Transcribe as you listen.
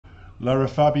Lara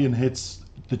Fabian hits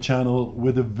the channel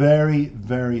with a very,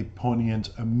 very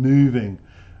poignant and moving,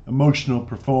 emotional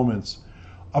performance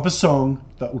of a song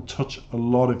that will touch a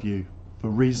lot of you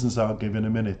for reasons I'll give in a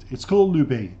minute. It's called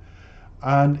Luby,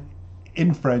 and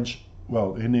in French,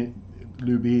 well,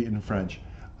 Luby in French,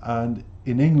 and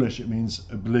in English it means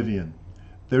oblivion.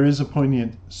 There is a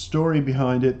poignant story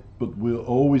behind it, but we'll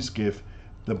always give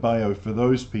the bio for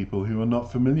those people who are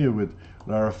not familiar with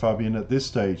Lara Fabian at this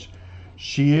stage.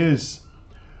 She is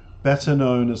better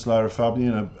known as Lara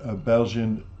Fabian, a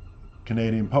Belgian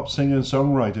Canadian pop singer and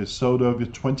songwriter, sold over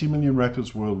 20 million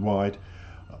records worldwide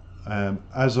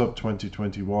as of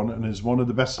 2021, and is one of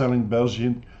the best-selling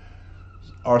Belgian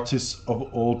artists of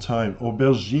all time, or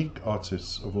Belgique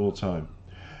artists of all time.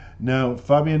 Now,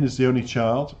 Fabian is the only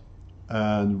child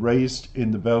and raised in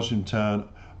the Belgian town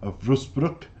of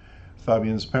Vroesbroek.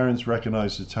 Fabian's parents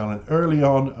recognized her talent early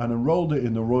on and enrolled her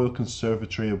in the Royal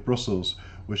Conservatory of Brussels,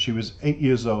 where she was 8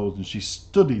 years old, and she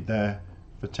studied there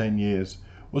for 10 years.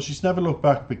 Well, she's never looked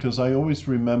back, because I always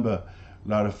remember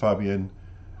Lara Fabian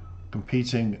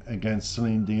competing against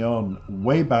Celine Dion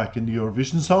way back in the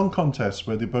Eurovision Song Contest,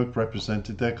 where they both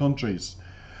represented their countries.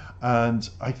 And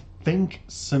I think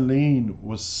Celine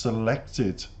was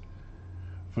selected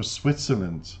for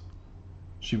Switzerland.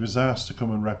 She was asked to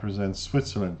come and represent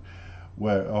Switzerland,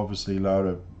 where obviously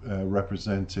Lara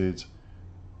represented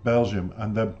Belgium,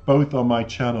 and they're both on my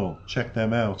channel. Check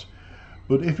them out.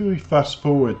 But if we fast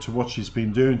forward to what she's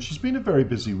been doing, she's been a very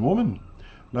busy woman,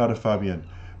 Lara Fabian,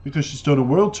 because she's done a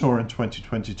world tour in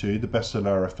 2022, the Best of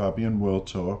Lara Fabian World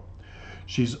Tour.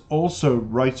 She's also,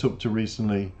 right up to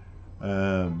recently,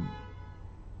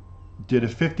 did a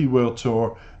 50 world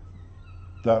tour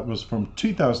that was from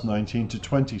 2019 to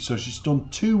 20. So she's done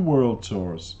 2 world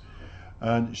tours,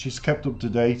 and she's kept up to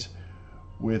date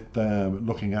with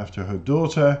looking after her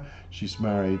daughter. She's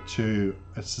married to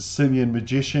a Sicilian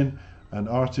magician and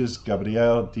artist,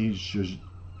 Gabriele Di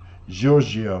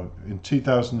Giorgio, in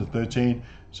 2013.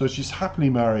 So she's happily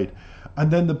married.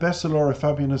 And then the Best of Lara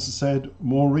Fabian, as I said,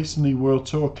 more recently world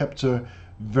tour kept her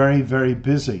very, very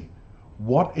busy.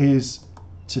 What is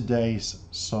today's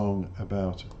song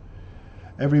about?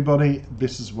 Everybody,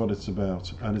 this is what it's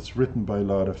about, and it's written by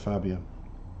Lara Fabian.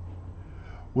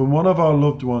 When one of our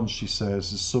loved ones, she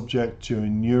says, is subject to a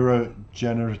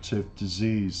neurodegenerative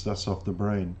disease, that's of the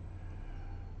brain,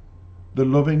 the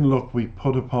loving look we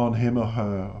put upon him or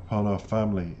her, upon our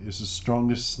family, is the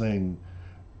strongest thing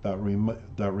that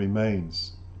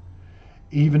remains.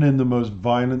 Even in the most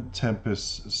violent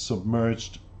tempests,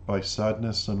 submerged by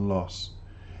sadness and loss,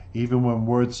 even when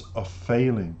words are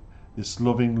failing, this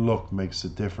loving look makes a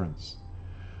difference.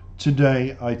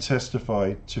 Today I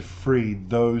testify to free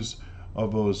those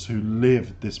of us who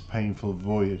live this painful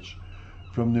voyage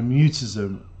from the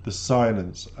mutism, the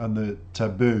silence, and the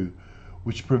taboo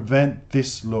which prevent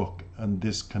this look and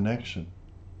this connection.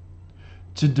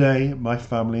 Today my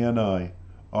family and I,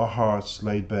 our hearts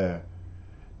laid bare,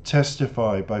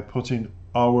 testify by putting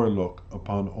our look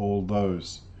upon all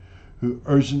those who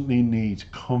urgently need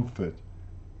comfort,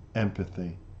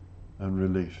 empathy, and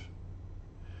relief.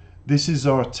 This is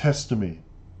our testimony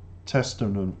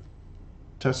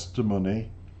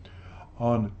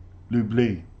on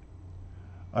L'Oubli.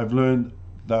 I've learned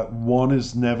that one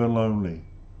is never lonely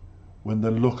when the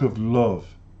look of love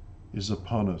is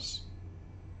upon us.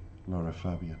 Lara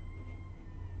Fabian.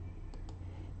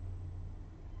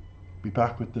 Be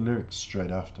back with the lyrics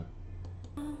straight after.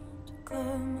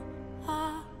 Comme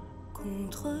à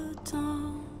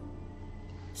contre-temps,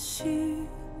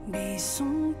 subit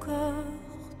son cœur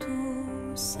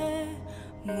tous ses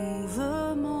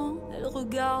mouvements. Elle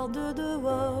regarde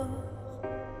dehors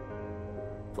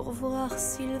pour voir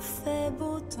s'il fait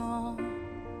beau temps.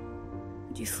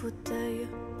 Du fauteuil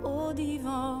au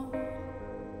divan,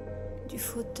 du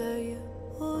fauteuil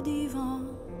au divan.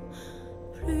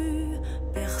 Plus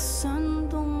personne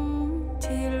dont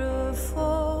il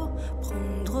faut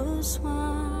prendre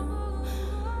soin.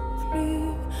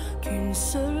 Plus qu'une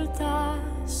seule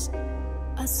tasse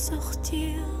à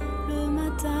sortir le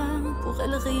matin. Pour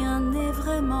elle rien n'est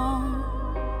vraiment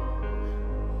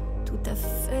tout à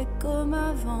fait comme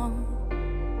avant.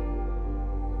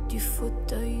 Du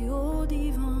fauteuil au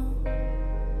divan,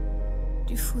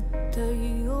 du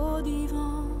fauteuil au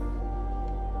divan.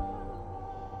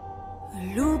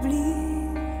 L'oubli,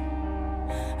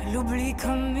 l'oubli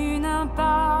comme une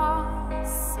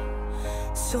impasse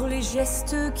sur les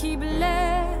gestes qui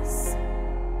blessent.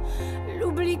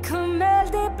 L'oubli comme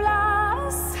elle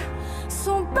déplace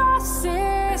son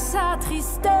passé, sa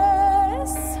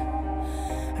tristesse.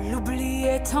 L'oubli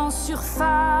est en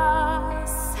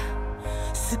surface,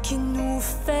 ce qui nous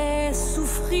fait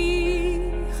souffrir.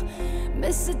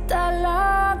 mais c'est à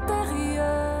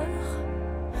l'intérieur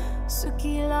ce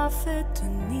qui l'a fait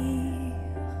tenir.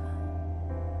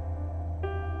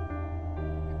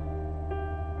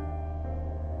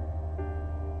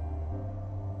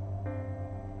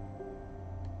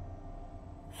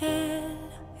 Elle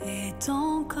est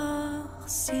encore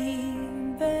si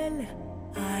belle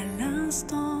à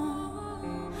l'instant,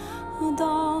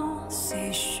 dans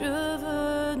ses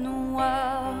cheveux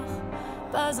noirs,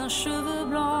 pas un cheveu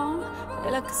blanc,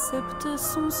 elle accepte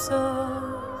son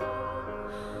sort.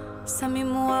 Sa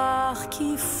mémoire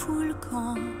qui fout le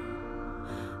camp,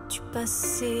 du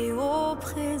passé au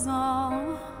présent,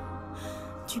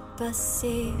 du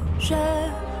passé. Je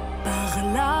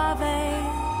parle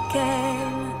avec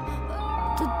elle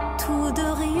de tout, de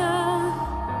rien,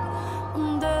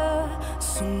 de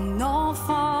son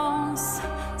enfance.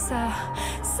 Ça,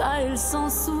 elle s'en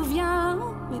souvient,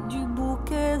 mais du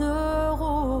bouquet de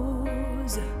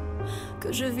roses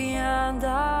que je viens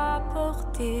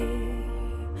d'apporter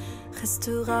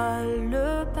restera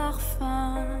le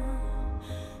parfum,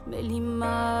 mais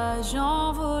l'image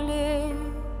envolée.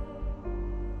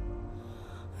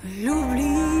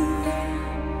 L'oubli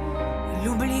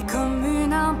comme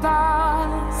une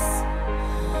impasse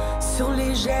sur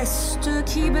les gestes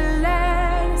qui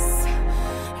blessent.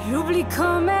 L'oubli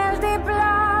comme elle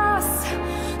déplace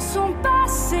son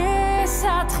passé,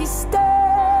 sa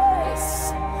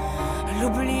tristesse.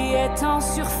 L'oubli est en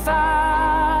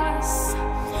surface,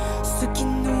 ce qui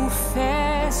nous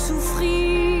fait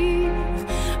souffrir,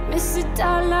 mais c'est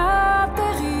à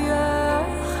l'intérieur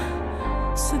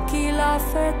ce qui l'a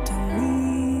fait tenir.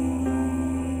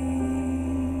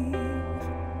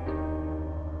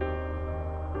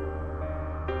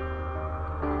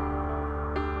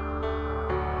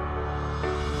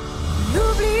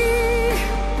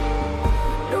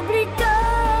 L'oubli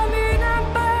comme une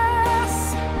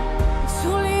impasse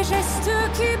sur les gestes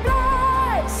qui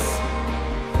blessent.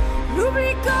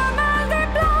 L'oubli comme elle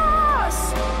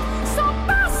déplace son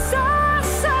passage,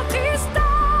 sa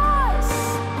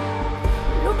tristesse.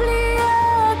 L'oubli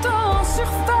est en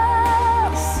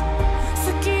surface,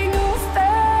 ce qui nous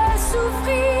fait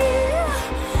souffrir,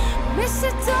 mais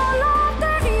c'est à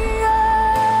l'intérieur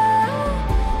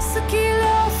ce qui l'a fait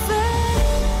tenir.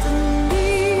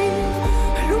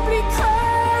 L'oubli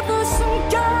crève son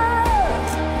cœur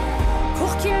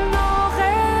pour qu'il n'en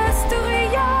reste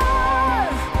rien.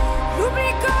 L'oubli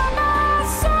comme un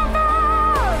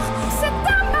sauveur, c'est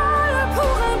un mal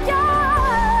pour un bien.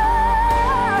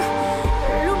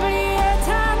 L'oubli est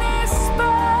un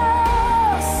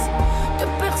espace que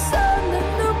personne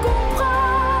ne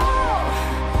comprend,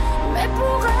 mais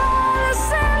pour elle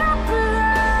c'est la place.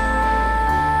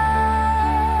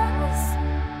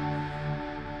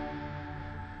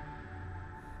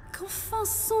 Qu'enfin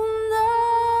son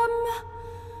âme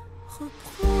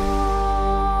reprend.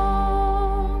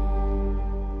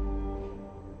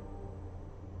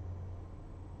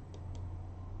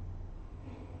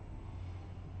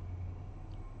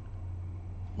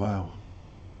 Wow.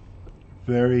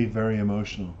 Very, very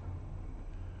emotional.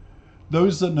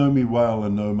 Those that know me well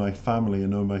and know my family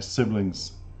and know my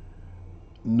siblings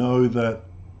know that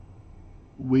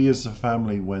we as a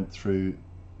family went through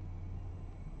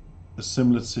a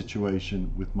similar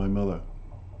situation with my mother.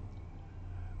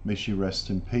 May she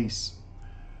rest in peace.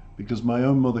 Because my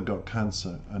own mother got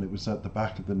cancer, and it was at the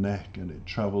back of the neck, and it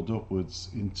travelled upwards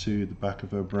into the back of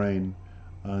her brain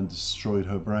and destroyed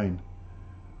her brain.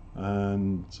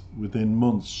 And within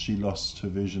months she lost her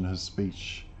vision, her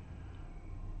speech,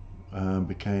 and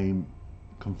became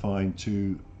confined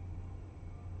to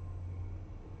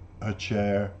her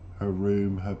chair, her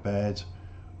room, her bed,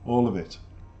 all of it,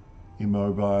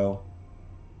 immobile,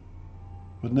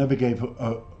 but never gave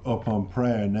up on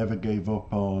prayer, never gave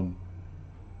up on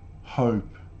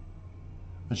hope.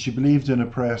 And she believed in her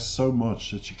prayer so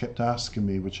much that she kept asking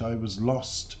me, which I was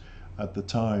lost at the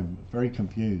time, very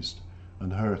confused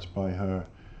and hurt by her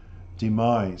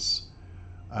demise.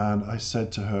 And I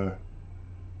said to her,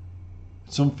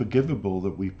 it's unforgivable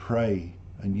that we pray,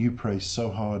 and you pray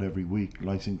so hard every week,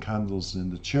 lighting candles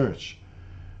in the church,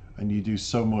 and you do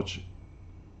so much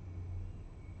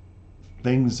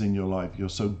things in your life, you're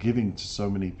so giving to so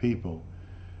many people,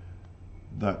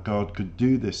 that God could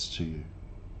do this to you.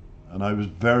 And I was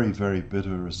very, very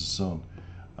bitter as a son.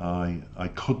 I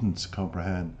couldn't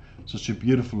comprehend such a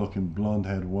beautiful looking blonde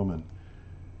haired woman,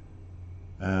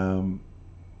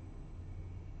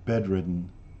 bedridden.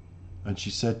 And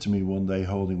she said to me one day,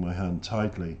 holding my hand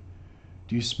tightly,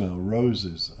 do you smell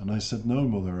roses? And I said, no,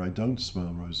 Mother, I don't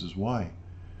smell roses. Why?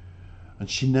 And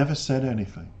she never said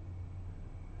anything.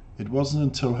 It wasn't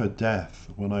until her death,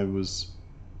 when I was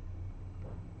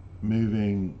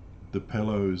moving the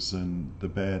pillows and the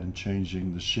bed and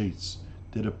changing the sheets,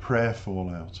 did a prayer fall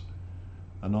out.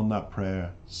 And on that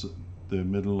prayer, the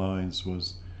middle lines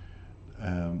was,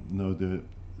 the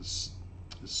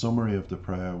summary of the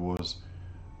prayer was,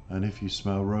 and if you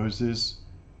smell roses,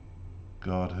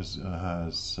 God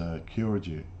has cured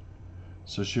you.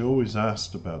 So she always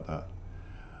asked about that.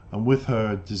 And with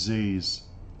her disease,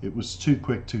 it was too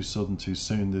quick, too sudden, too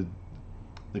soon.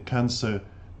 The cancer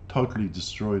totally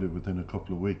destroyed it within a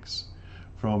couple of weeks.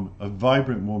 From a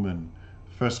vibrant woman,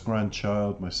 first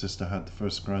grandchild, my sister had the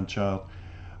first grandchild,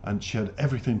 and she had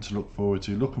everything to look forward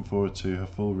to, looking forward to her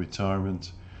full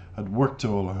retirement, had worked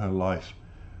all her life,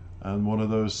 and one of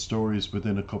those stories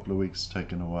within a couple of weeks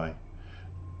taken away.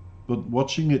 But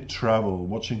watching it travel,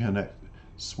 watching her neck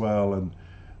swell, and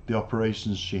the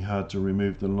operations she had to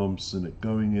remove the lumps and it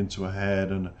going into her head,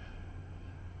 and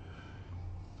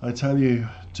I tell you,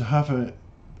 to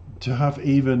have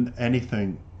even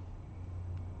anything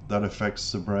that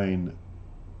affects the brain,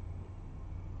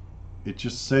 it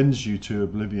just sends you to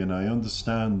oblivion. I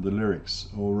understand the lyrics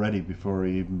already before I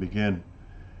even begin.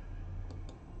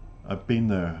 I've been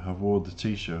there, I've worn the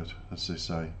t-shirt, as they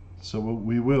say. So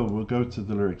we'll go to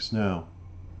the lyrics now.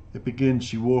 It begins,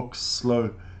 she walks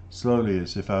slowly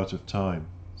as if out of time,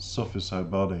 suffers her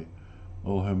body,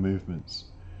 all her movements.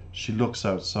 She looks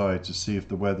outside to see if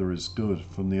the weather is good,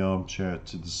 from the armchair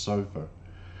to the sofa,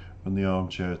 from the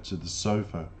armchair to the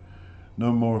sofa.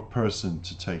 No more person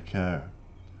to take care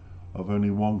of, only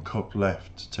one cup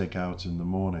left to take out in the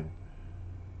morning.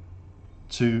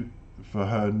 For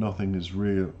her nothing is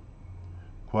real,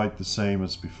 quite the same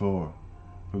as before.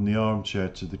 From the armchair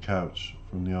to the couch,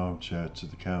 from the armchair to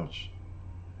the couch.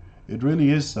 It really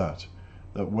is that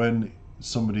when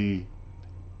somebody's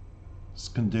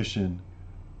condition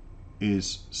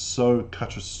is so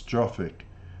catastrophic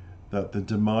that the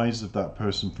demise of that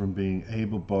person from being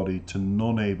able-bodied to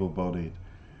non-able-bodied,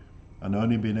 and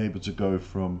only being able to go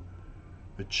from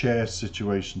a chair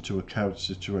situation to a couch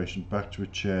situation, back to a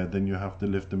chair, then you have to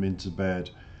lift them into bed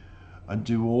and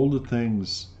do all the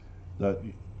things that,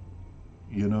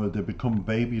 you know, they become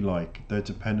baby-like. They're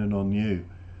dependent on you.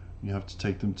 You have to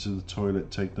take them to the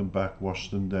toilet, take them back, wash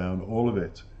them down, all of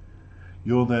it.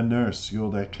 You're their nurse,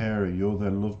 you're their carer, you're their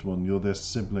loved one, you're their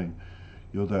sibling,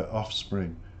 you're their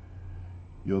offspring,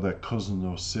 you're their cousin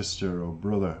or sister or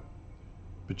brother.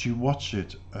 But you watch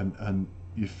it and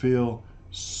you feel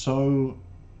so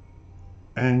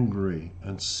angry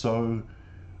and so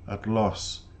at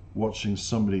loss watching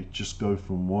somebody just go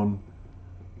from one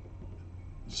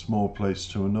small place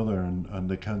to another, and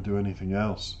they can't do anything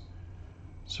else.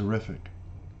 It's horrific.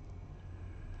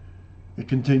 It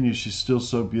continues, she's still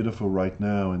so beautiful right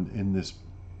now in this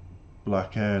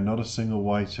black hair, not a single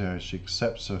white hair. She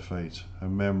accepts her fate, her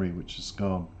memory which is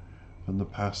gone, from the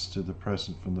past to the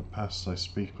present. From the past I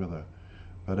speak with her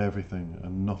about everything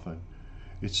and nothing.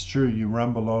 It's true, you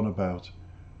ramble on about,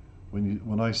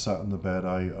 when I sat in the bed,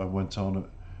 I went on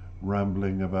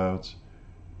rambling about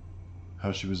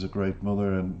how she was a great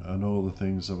mother and all the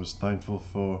things I was thankful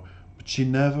for, but she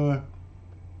never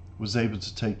was able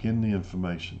to take in the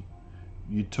information.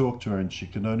 You talk to her and she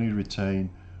can only retain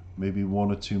maybe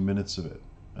 1 or 2 minutes of it,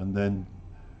 and then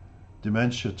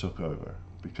dementia took over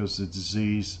because the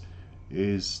disease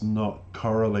is not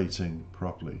correlating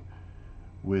properly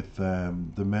with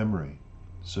the memory,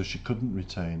 so she couldn't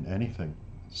retain anything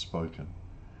spoken.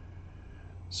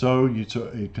 So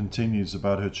it continues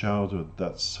about her childhood.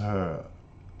 That's her.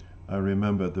 I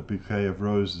remember the bouquet of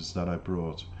roses that I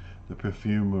brought. The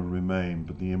perfume will remain,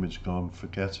 but the image gone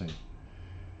forgetting.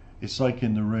 It's like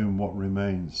in the room what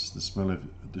remains, the smell of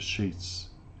the sheets,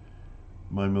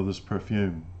 my mother's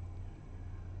perfume,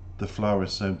 the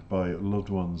flowers sent by loved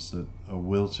ones that are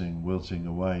wilting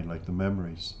away like the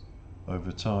memories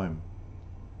over time.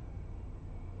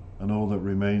 And all that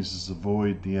remains is the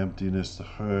void, the emptiness, the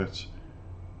hurt,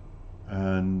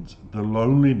 and the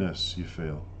loneliness you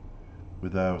feel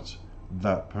without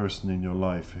that person in your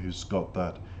life who's got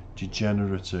that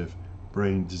degenerative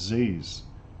brain disease.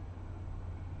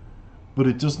 But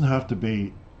it doesn't have to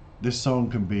be. This song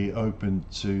can be open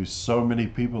to so many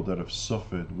people that have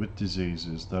suffered with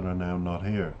diseases that are now not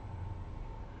here.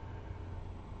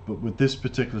 But with this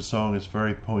particular song, it's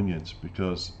very poignant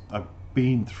because I've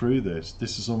been through this.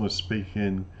 This is almost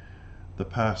speaking the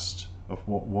past of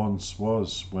what once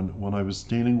was when I was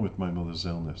dealing with my mother's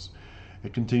illness.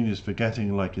 It continues,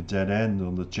 forgetting like a dead end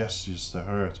on the gestures to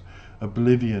hurt.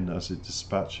 Oblivion as it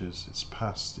dispatches its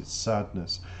past, its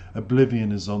sadness.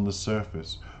 Oblivion is on the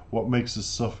surface, what makes us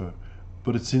suffer,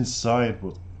 but it's inside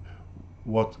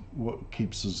what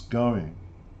keeps us going.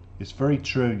 It's very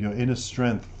true. Your inner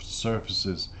strength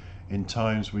surfaces in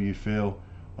times where you feel,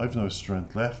 I've no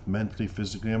strength left, mentally,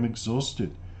 physically, I'm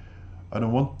exhausted. I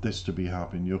don't want this to be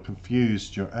happening. You're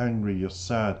confused, you're angry, you're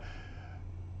sad.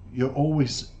 You're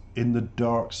always in the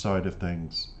dark side of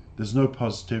things. There's no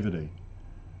positivity,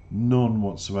 none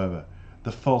whatsoever.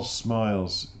 The false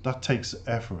smiles, that takes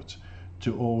effort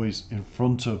to always in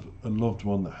front of a loved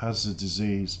one that has the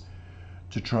disease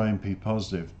to try and be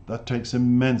positive. That takes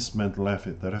immense mental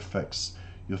effort that affects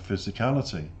your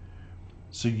physicality.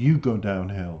 So you go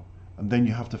downhill, and then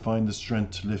you have to find the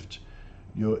strength to lift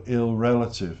your ill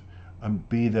relative and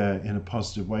be there in a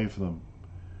positive way for them.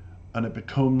 And it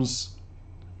becomes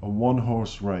a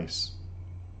one-horse race.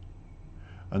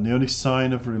 And the only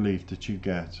sign of relief that you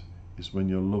get is when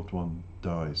your loved one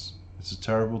dies. It's a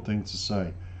terrible thing to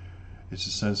say. It's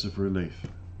a sense of relief.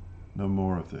 No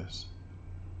more of this.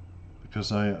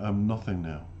 Because I am nothing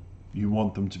now. You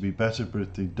want them to be better, but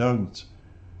if they don't,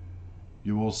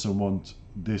 you also want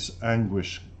this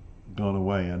anguish gone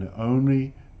away. And it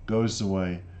only goes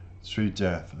away through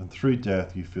death. And through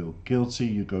death you feel guilty,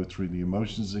 you go through the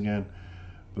emotions again,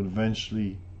 but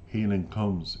eventually healing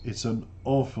comes. It's an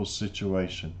awful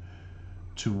situation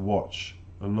to watch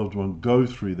a loved one go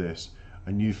through this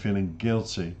and you feeling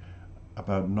guilty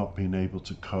about not being able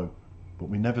to cope. But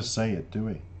we never say it, do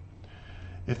we?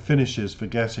 It finishes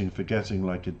forgetting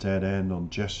like a dead end on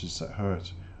gestures that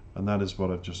hurt, and that is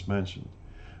what I've just mentioned.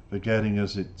 Forgetting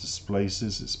as it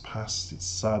displaces its past, its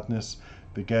sadness,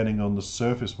 forgetting on the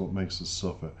surface what makes us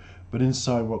suffer, but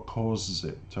inside what causes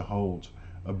it to hold.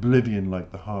 Oblivion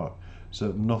like the heart, so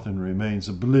that nothing remains.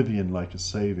 Oblivion like a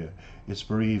saviour. It's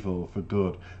for evil or for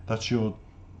good. That's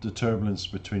the turbulence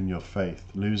between your faith,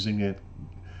 losing it,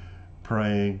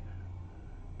 praying,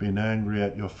 being angry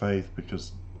at your faith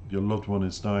because your loved one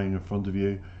is dying in front of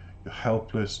you. You're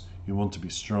helpless, you want to be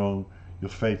strong, your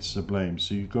faith's to blame.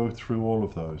 So you go through all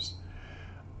of those.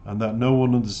 And that no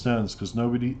one understands, because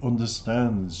nobody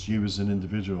understands you as an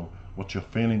individual, what you're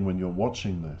feeling when you're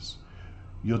watching this.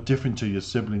 You're different to your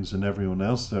siblings and everyone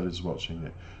else that is watching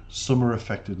it. Some are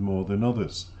affected more than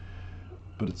others.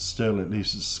 But it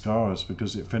leaves its scars,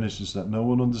 because it finishes that no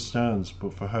one understands,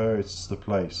 but for her it's the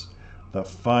place that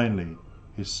finally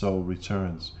his soul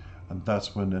returns. And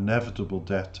that's when inevitable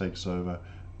death takes over.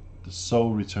 The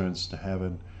soul returns to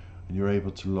heaven, and you're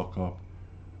able to look up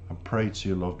and pray to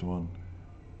your loved one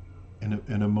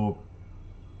in a more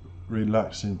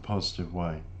relaxing, positive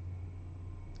way.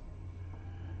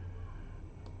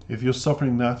 If you're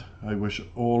suffering that, I wish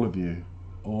all of you,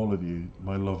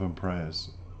 my love and prayers.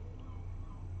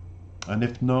 And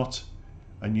if not,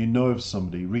 and you know of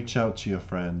somebody, reach out to your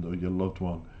friend or your loved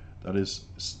one that is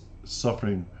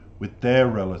suffering with their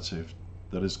relative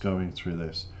that is going through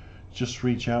this. Just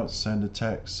reach out, send a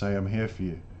text, say I'm here for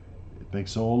you. It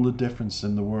makes all the difference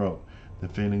in the world than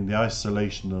feeling the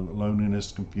isolation, the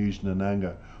loneliness, confusion and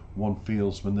anger one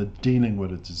feels when they're dealing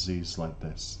with a disease like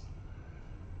this.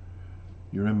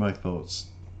 You're in my thoughts.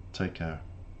 Take care.